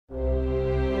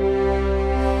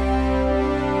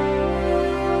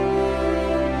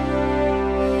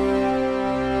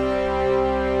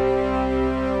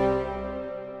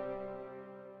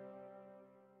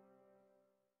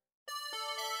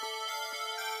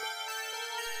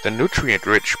The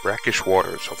nutrient-rich brackish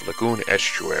waters of lagoon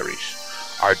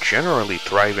estuaries are generally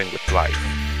thriving with life,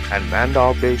 and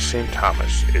Mandal Bay St.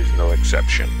 Thomas is no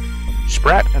exception.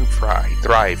 Sprat and fry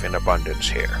thrive in abundance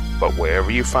here, but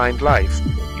wherever you find life,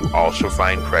 you also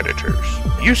find predators.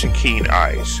 Using keen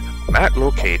eyes, Matt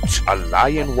locates a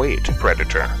lion-weight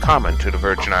predator common to the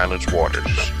Virgin Islands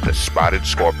waters, the spotted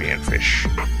scorpionfish.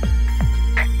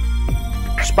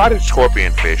 Spotted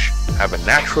scorpionfish have a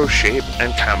natural shape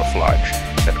and camouflage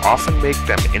that often make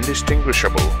them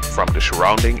indistinguishable from the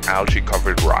surrounding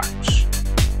algae-covered rocks.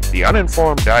 The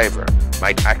uninformed diver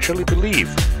might actually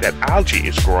believe that algae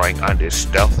is growing on this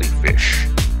stealthy fish.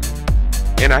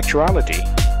 In actuality,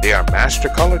 they are master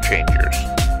color changers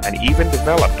and even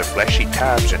develop the fleshy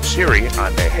tabs and cirri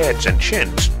on their heads and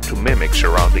chins to mimic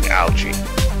surrounding algae.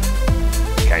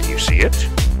 Can you see it?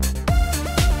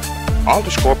 All the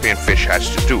scorpionfish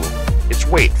has to do is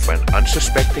wait for an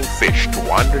unsuspecting fish to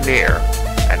wander near,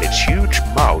 and its huge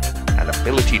mouth and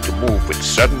ability to move with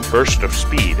sudden burst of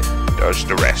speed does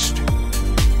the rest.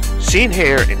 Seen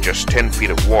here in just 10 feet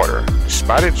of water, the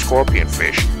spotted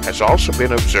scorpionfish has also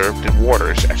been observed in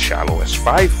waters as shallow as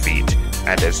 5 feet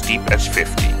and as deep as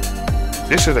 50.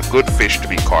 This is a good fish to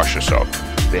be cautious of.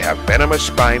 They have venomous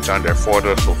spines on their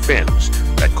foredorsal fins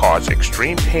that cause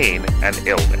extreme pain and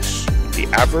illness. The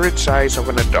average size of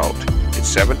an adult is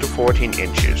 7 to 14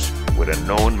 inches, with a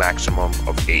known maximum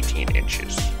of 18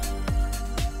 inches.